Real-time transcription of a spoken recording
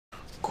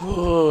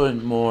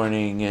Good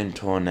morning,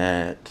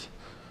 Internet.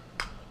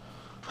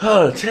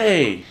 Oh,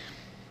 hey.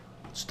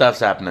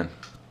 Stuff's happening.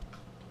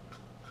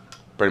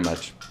 Pretty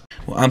much.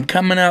 Well, I'm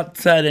coming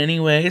outside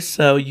anyway,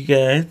 so you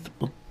guys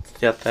will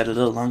stay outside a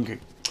little longer.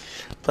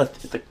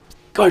 Plus, it's a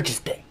gorgeous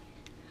day.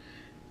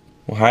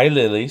 Well, hi,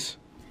 lilies.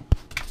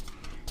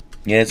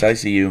 Yes, I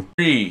see you.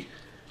 3,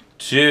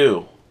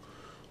 2,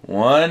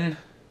 1.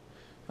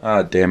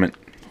 Ah, damn it.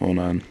 Hold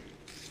on.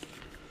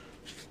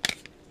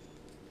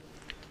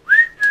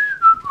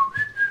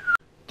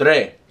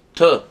 3,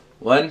 2,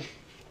 1.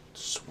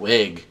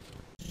 Swig.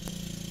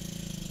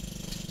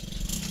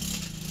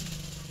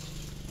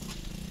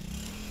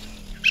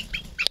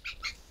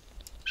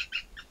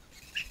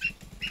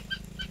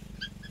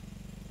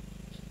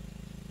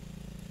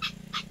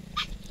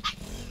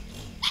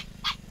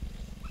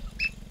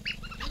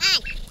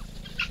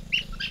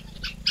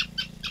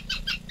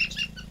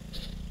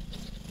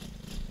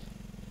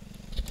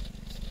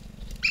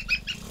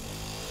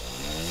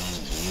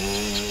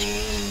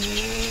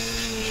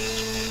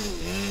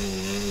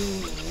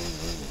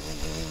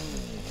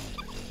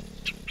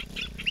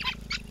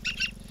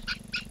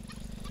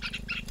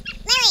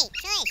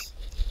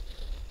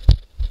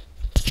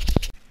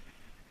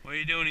 What are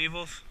you doing,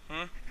 Evils?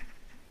 Huh?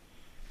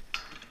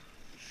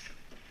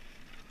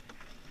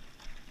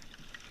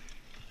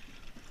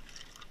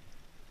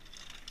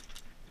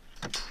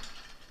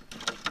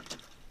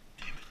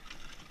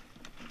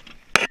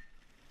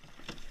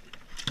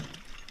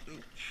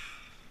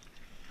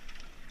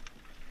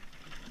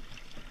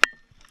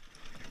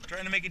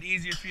 Trying to make it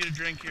easier for you to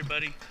drink here,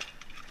 buddy.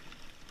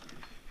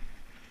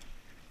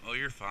 Oh,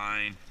 you're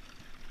fine.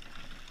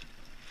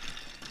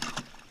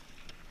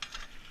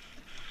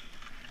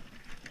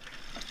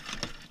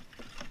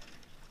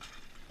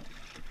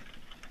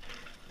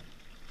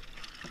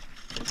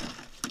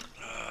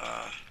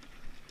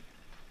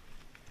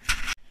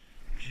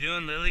 What you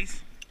doing,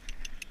 lilies?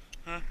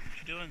 Huh?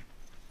 What you doing?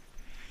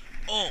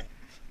 Oh,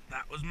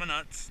 that was my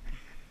nuts.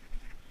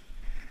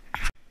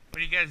 What are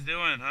you guys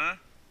doing, huh?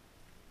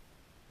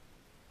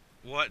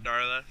 What,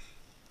 Darla?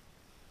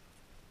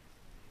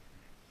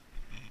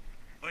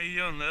 What are you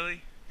doing,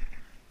 Lily?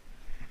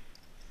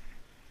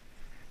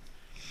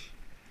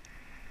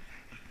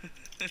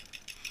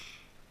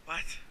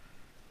 What?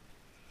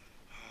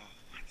 Oh,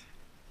 what?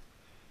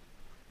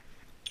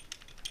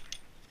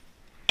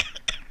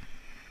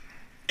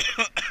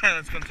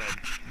 Let's go inside.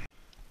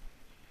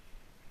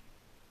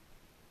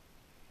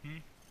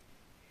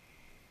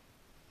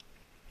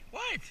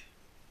 What?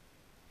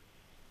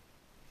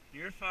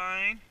 You're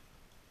fine.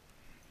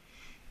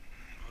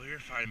 Oh, you're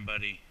fine,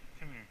 buddy.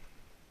 Come here.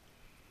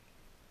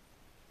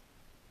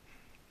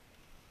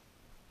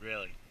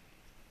 Really?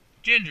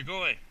 Ginger, go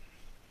away.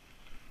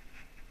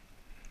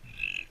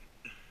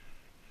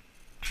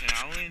 Yeah,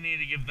 I only need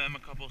to give them a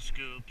couple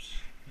scoops.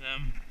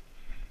 Them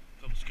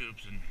a couple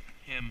scoops, and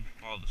him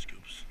all the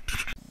scoops.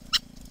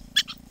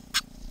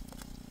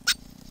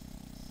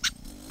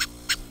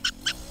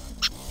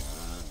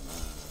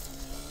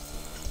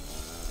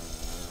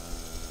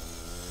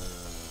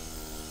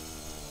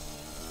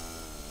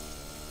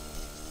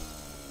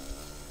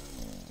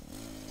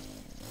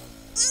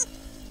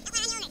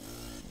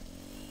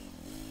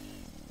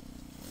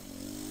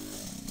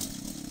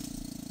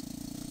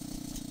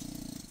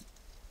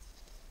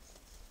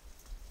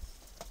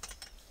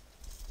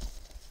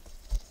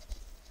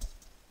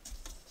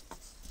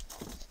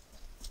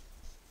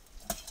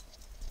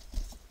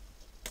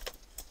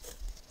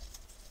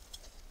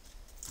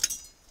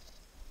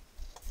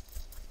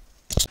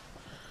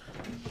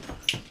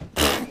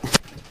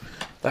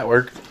 That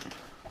worked.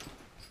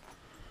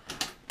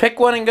 Pick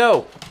one and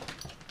go.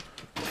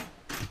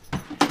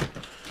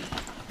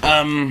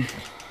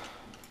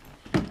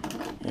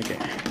 Okay.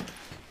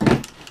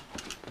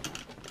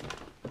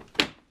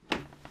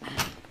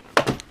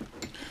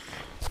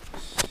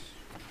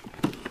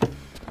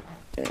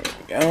 There we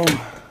go.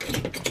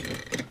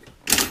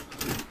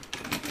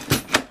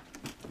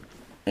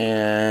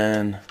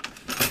 And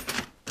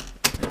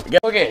there we go.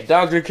 Okay,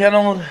 dogs are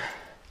kenneled.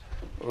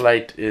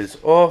 Light is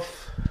off.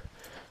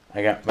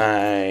 I got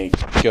my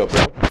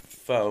GoPro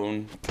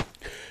phone.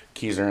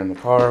 Keys are in the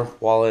car.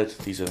 Wallet.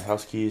 These are the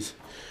house keys.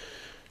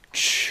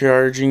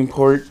 Charging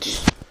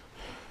port.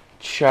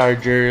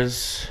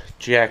 Chargers.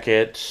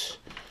 Jacket.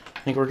 I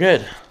think we're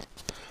good.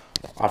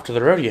 Off to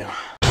the rodeo.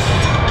 Don't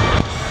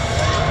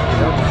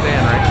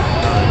stand right.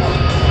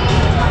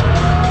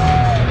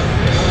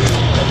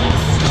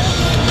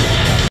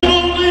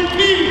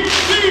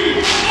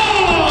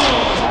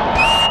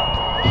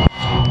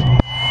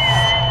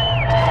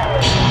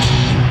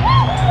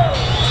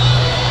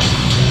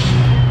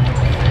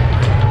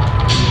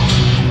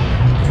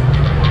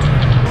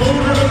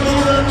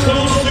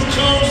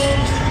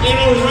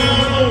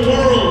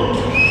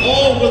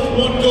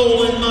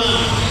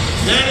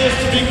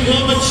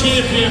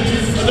 Champion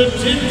of the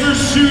Denver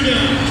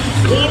Shootout.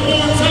 One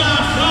more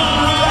time,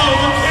 Colorado,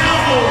 the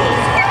Cowboys.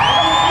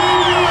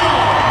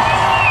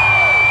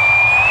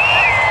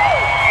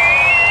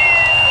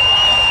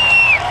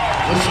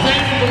 The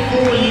stand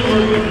before you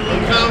are the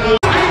Cowboys.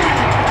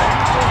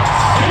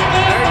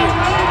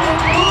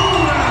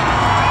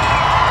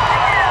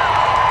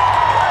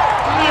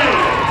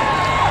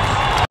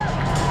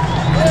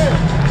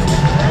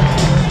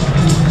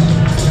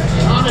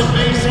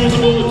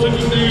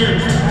 here.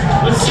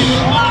 Let's see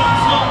what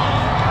lines up.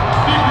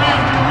 Big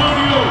round for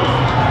rodeo.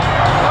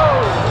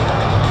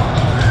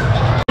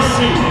 Let's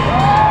see.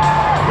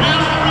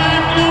 Round for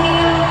round,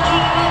 Gilmore.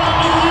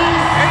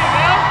 There you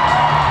go.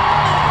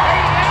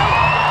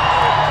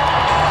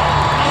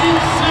 8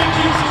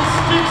 seconds and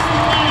sticks the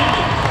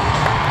landing.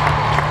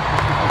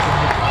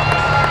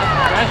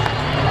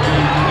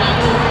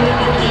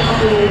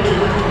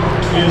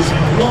 Is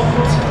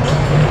blocked.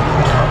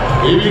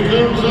 He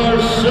becomes our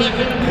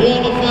second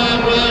qualified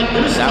ride.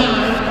 This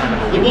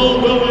time, the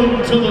bull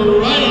going to the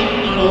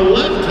right on a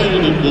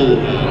left-handed bull.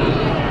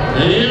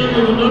 And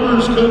the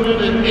numbers come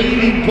in at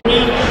 80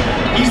 points.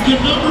 He's the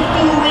number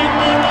 4 ranked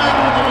bull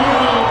rider in the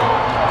world.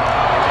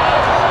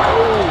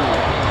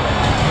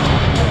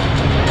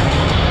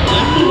 I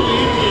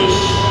believe this.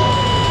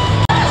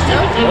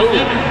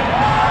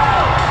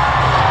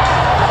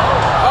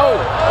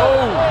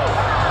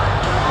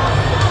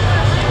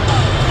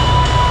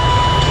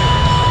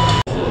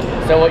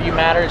 So what you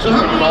matter is a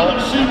pretty bowl? I'm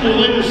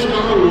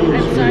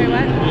sorry,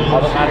 what?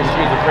 All that matters to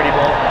you is a pretty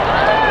bowl.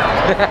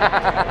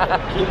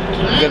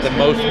 Is that the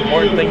most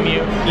important thing to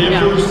you?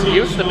 No.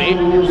 Used to be.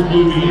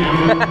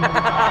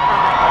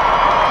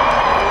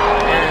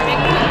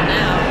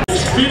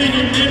 Spinning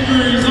in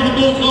Denver, he's on a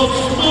boat called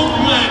Smoke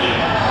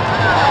Wagon.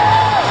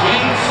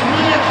 James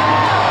Smith.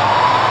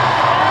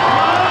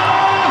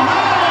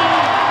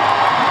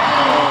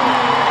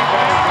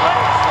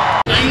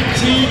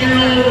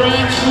 19-year-old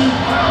Ransom.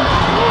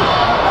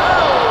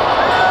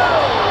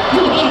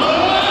 Number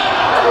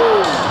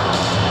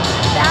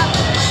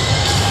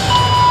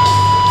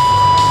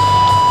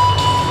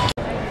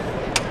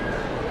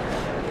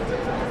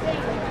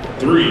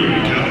three.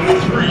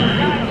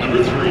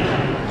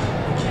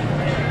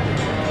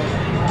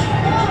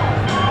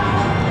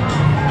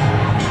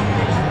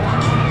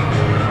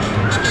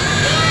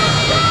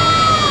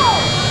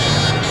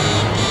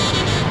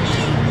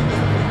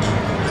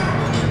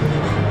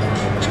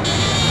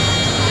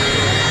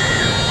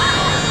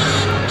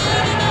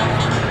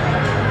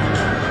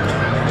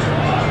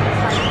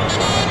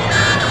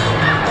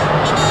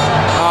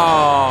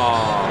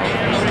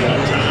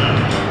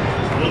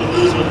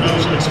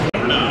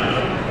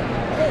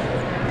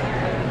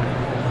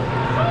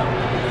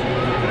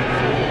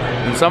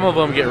 Some of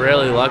them get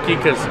really lucky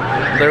because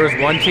there was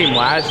one team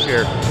last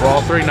year where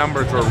all 3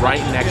 numbers were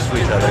right next to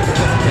each other.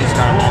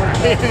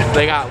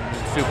 They got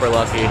super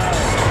lucky.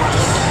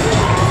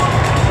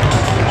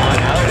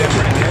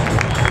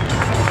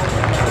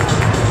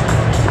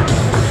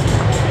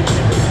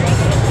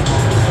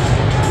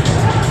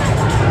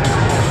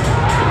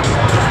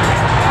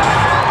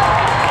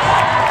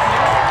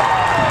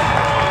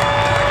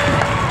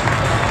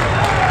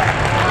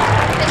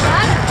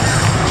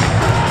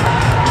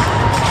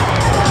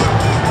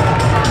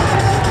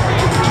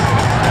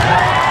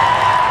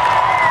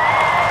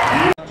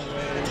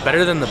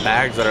 Better than the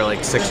bags that are like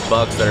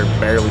 $6 that are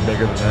barely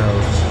bigger than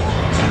those.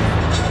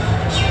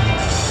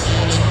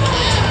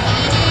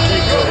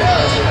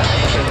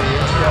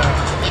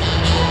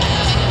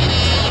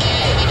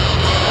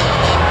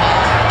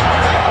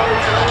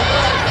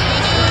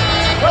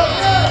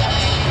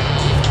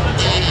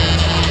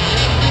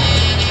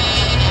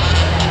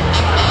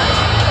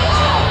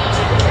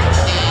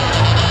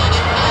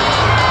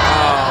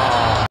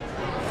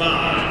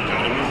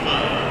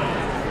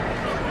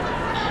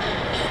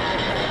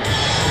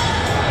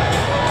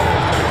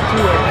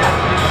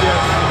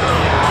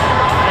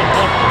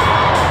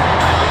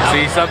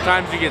 See,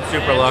 sometimes you get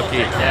super lucky.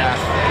 Yeah.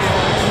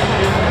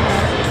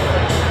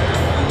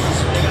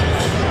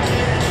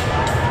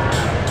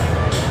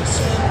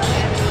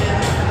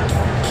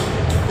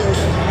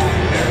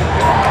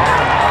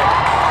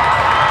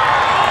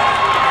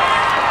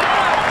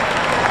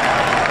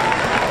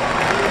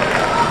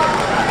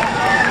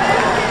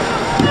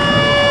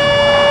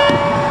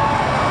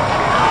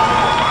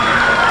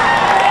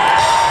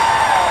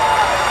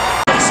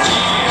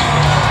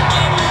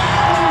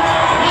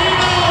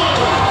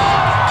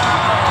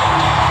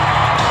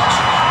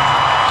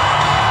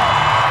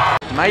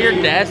 Am I your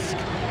desk?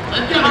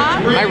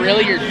 Am I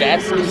really your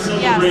desk?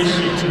 Yes.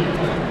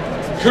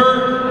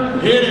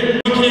 Kurt hit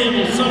it.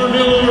 Campbell,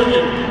 Somerville,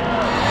 Oregon.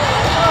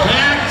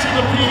 Back to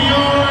the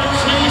PDR,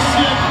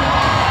 chasing.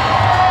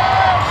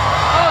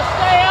 Oh,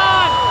 stay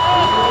on!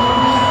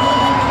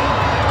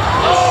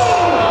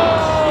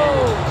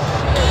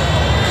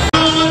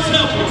 Let's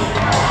help him.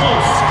 Oh,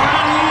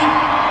 Scotty.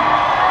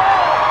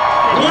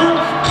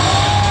 Work.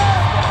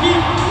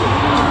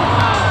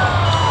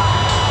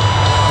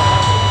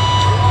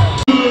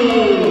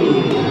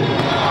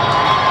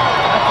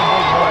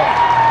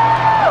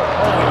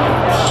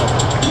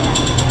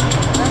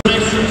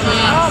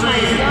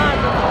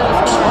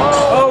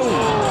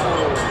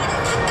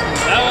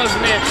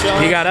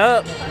 He got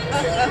up.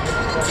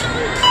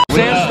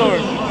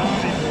 Sandstorm.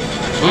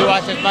 We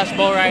watch as much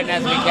bull riding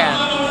as we can.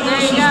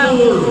 There you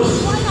go.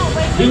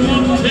 He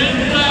won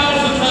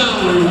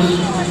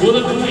 $10,000 with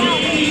an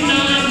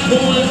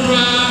 89-point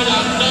ride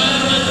on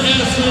Diamond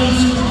S's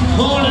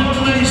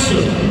Haunted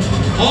Mesa,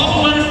 all the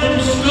way from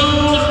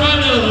Stone,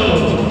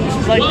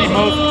 Idaho. like the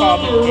most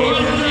common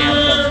Asian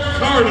anthem.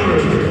 Carter.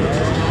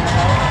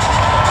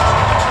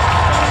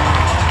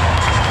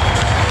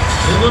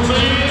 And the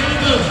man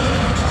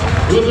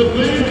with the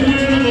big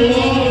win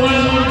all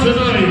around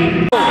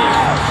tonight.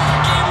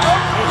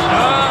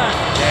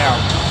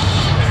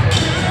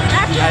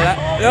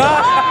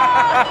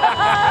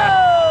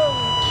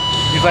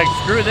 He's like,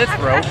 screw this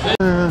rope.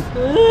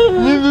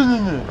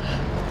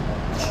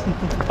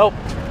 Oh.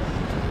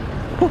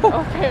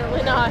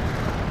 Apparently not.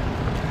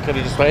 Could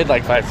have just waited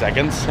like 5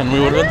 seconds and we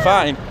would have been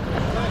fine.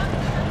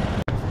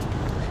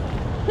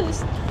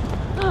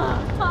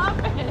 Pop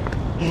it.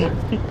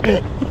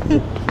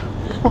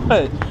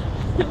 What?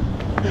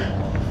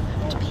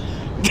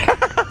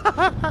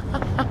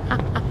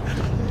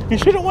 You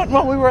should have went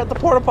when we were at the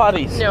porta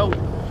potties. No.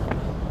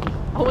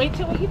 I'll wait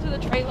till we get to the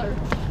trailer.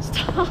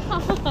 Stop.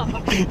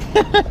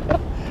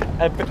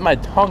 I bit my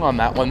tongue on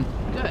that one.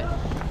 Good.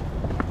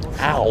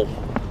 Ow.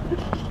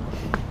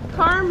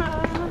 Karma.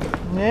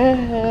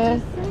 Yeah.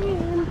 Just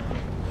saying.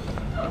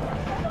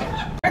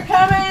 We're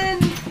coming.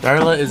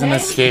 Darla is an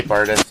escape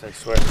artist, I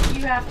swear.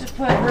 You have to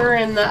put her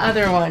in the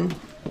other one.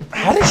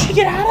 How did she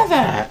get out of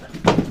that?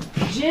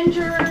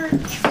 Ginger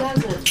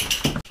doesn't.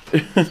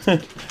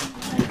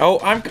 Oh,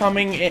 I'm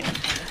coming in.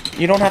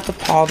 You don't have to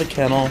paw the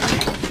kennel.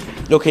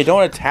 Okay,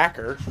 don't attack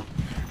her.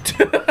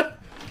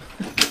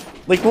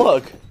 Like,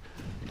 look.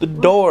 The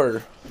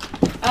door.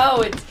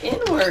 Oh, it's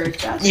inward.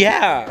 That's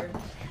Yeah. weird.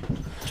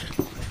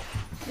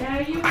 Yeah,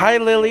 you. Hi,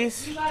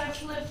 Lilies. You got a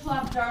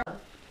flip-flop jar.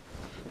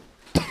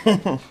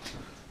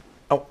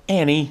 Oh,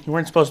 Annie, you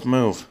weren't supposed to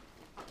move.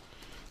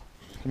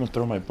 I'm gonna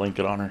throw my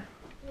blanket on her.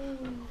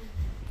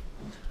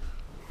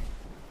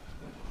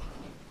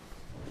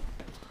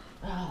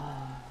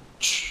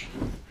 Shh.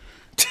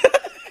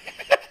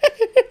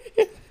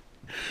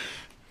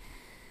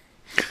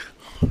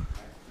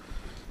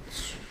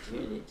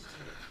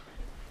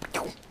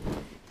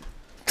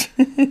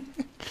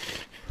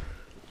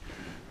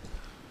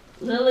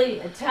 Lily,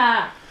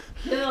 attack,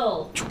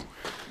 kill,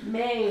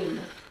 maim.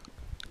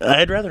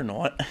 I'd rather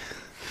not.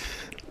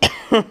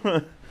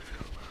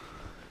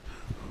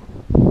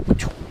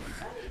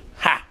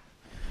 Ha!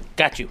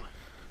 Got you.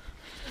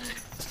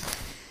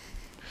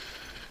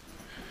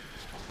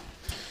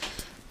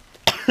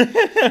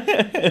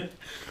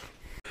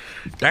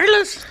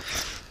 Darlas.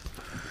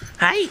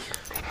 Hi.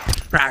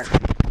 Rawr.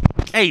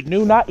 Hey,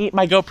 do not eat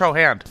my GoPro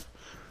hand.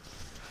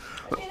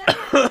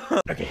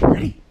 Okay,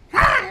 ready?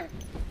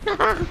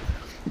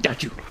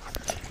 Got you.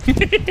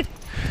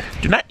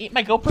 Do not eat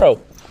my GoPro.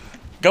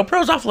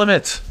 GoPro's off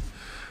limits.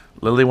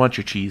 Lily wants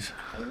your cheese.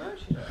 I know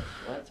she does.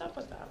 What's up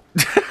with that?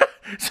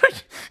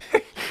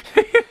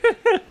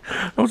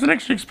 I wasn't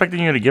actually expecting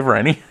you to give her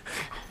any.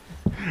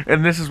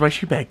 And this is why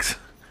she begs.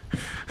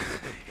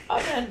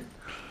 I'm done.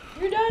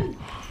 You're done.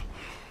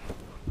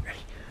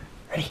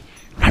 Ready?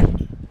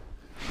 Run.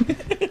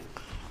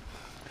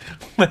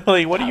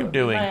 Lily, what are you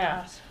doing? My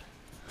ass.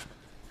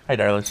 Hi,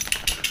 darlings.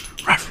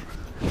 Ruff.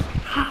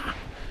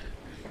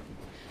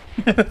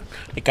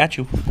 I got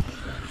you.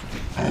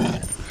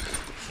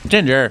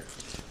 Ginger.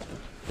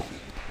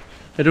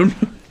 I don't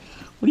know.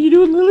 What are you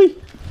doing, Lily?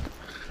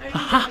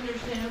 I need to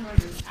understand where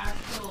the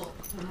actual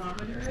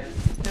thermometer is.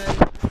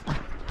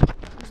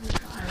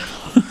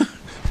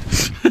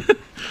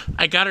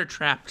 I got her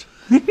trapped.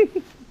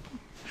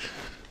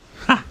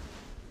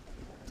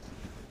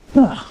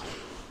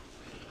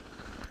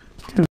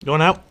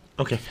 Going out?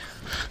 Okay.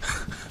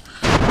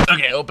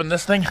 Okay, open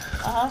this thing. Turn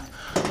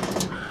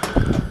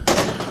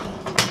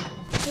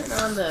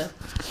on the.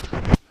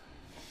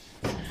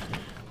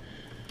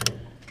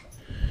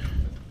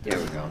 There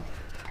we go.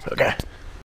 Okay.